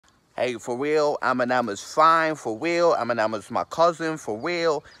Hey, for real, Eminemz is fine, for real. Eminemz is my cousin, for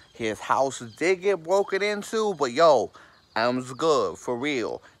real. His house did get broken into, but yo, M's good, for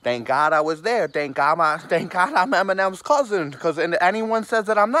real. Thank God I was there. Thank God I'm Eminem's cousin. Because anyone says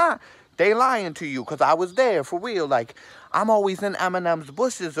that I'm not, they lying to you. Because I was there, for real. Like, I'm always in Eminem's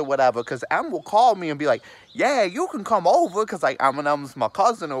bushes or whatever. Because M will call me and be like, yeah, you can come over. Because, like, Eminem's my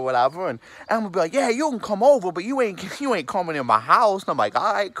cousin or whatever. And M will be like, yeah, you can come over, but you ain't coming in my house. And I'm like,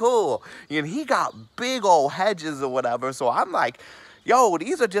 all right, cool. And he got big old hedges or whatever. So I'm like, yo,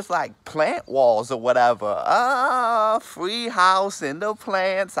 these are just like plant walls or whatever. Free house in the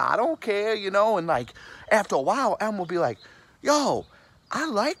plants. I don't care, you know. And like, after a while, M will be like, yo, I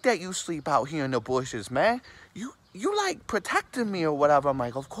like that you sleep out here in the bushes, man. You like protecting me or whatever. I'm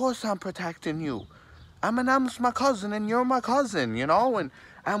like, of course I'm protecting you. Eminem's my cousin and you're my cousin, you know. And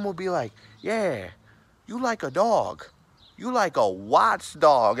M will be like, yeah, you like a dog. You like a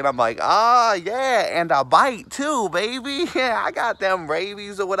watchdog. And I'm like, yeah, and I bite too, baby. Yeah, I got them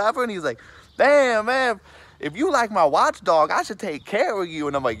rabies or whatever. And he's like, damn, man, if you like my watchdog, I should take care of you.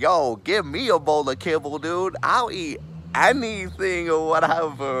 And I'm like, yo, give me a bowl of kibble, dude. I'll eat anything or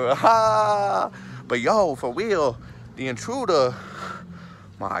whatever. But yo, for real, the intruder,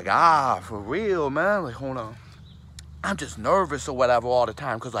 my God, for real, man. Like, hold on. I'm just nervous or whatever all the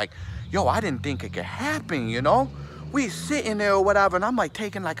time. Because, like, yo, I didn't think it could happen, you know? We sitting there or whatever, and I'm like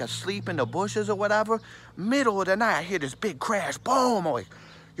taking like a sleep in the bushes or whatever. Middle of the night, I hear this big crash, boom. I'm like,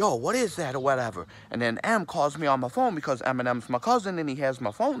 yo, what is that or whatever? And then M calls me on my phone because Eminem's my cousin and he has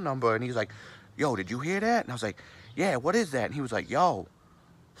my phone number. And he's like, yo, did you hear that? And I was like, yeah, what is that? And he was like, yo,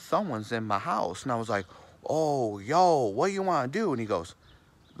 someone's in my house. And I was like, oh, yo, what do you want to do? And he goes,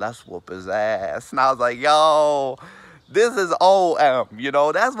 let's whoop his ass. And I was like, yo, this is old M, you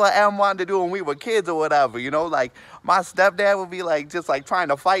know. That's what M wanted to do when we were kids or whatever, you know. Like, my stepdad would be like, just like trying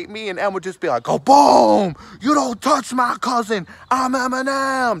to fight me, and M would just be like, go boom, you don't touch my cousin, I'm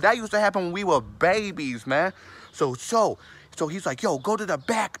Eminem. That used to happen when we were babies, man. So he's like, yo, go to the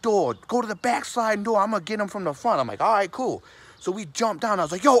back door, go to the back sliding door, I'm gonna get him from the front. I'm like, all right, cool. So we jumped down. I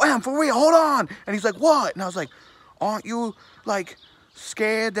was like, yo, M, for real, hold on. And he's like, what? And I was like, aren't you, like,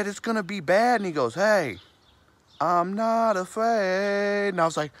 scared that it's gonna be bad? And he goes, hey, I'm not afraid. And I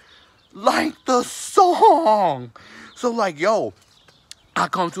was like the song. So like, yo, I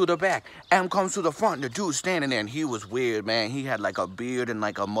come to the back. M comes to the front. And the dude's standing there, and he was weird, man. He had like a beard and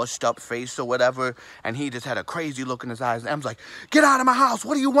like a mushed up face or whatever. And he just had a crazy look in his eyes. And M's like, get out of my house.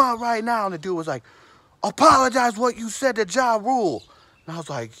 What do you want right now? And the dude was like, apologize what you said to Ja Rule. And I was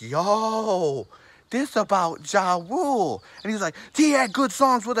like, yo, this about Ja Rule. And he was like, he had good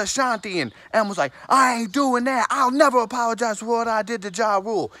songs with Ashanti. And M was like, I ain't doing that. I'll never apologize for what I did to Ja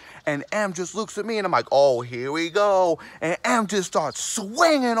Rule. And M just looks at me and I'm like, oh, here we go. And M just starts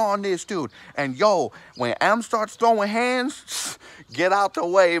swinging on this dude. And yo, when M starts throwing hands, get out the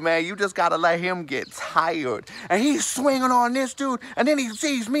way, man. You just gotta let him get tired. And he's swinging on this dude. And then he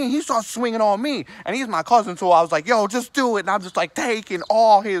sees me and he starts swinging on me. And he's my cousin, so I was like, yo, just do it. And I'm just like taking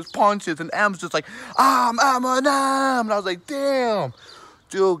all his punches. And M's just like, I'm Eminem. And I was like, damn.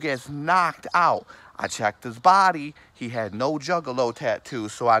 Dude gets knocked out. I checked his body. He had no juggalo tattoo,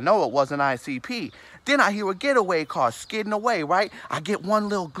 so I know it wasn't ICP. Then I hear a getaway car skidding away, right? I get one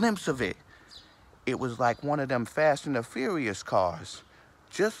little glimpse of it. It was like one of them Fast and the Furious cars,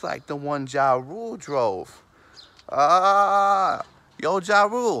 just like the one Ja Rule drove. Yo, Ja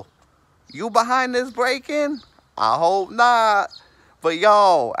Rule, you behind this break-in? I hope not. But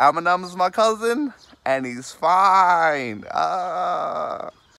yo, Eminem's my cousin, and he's fine.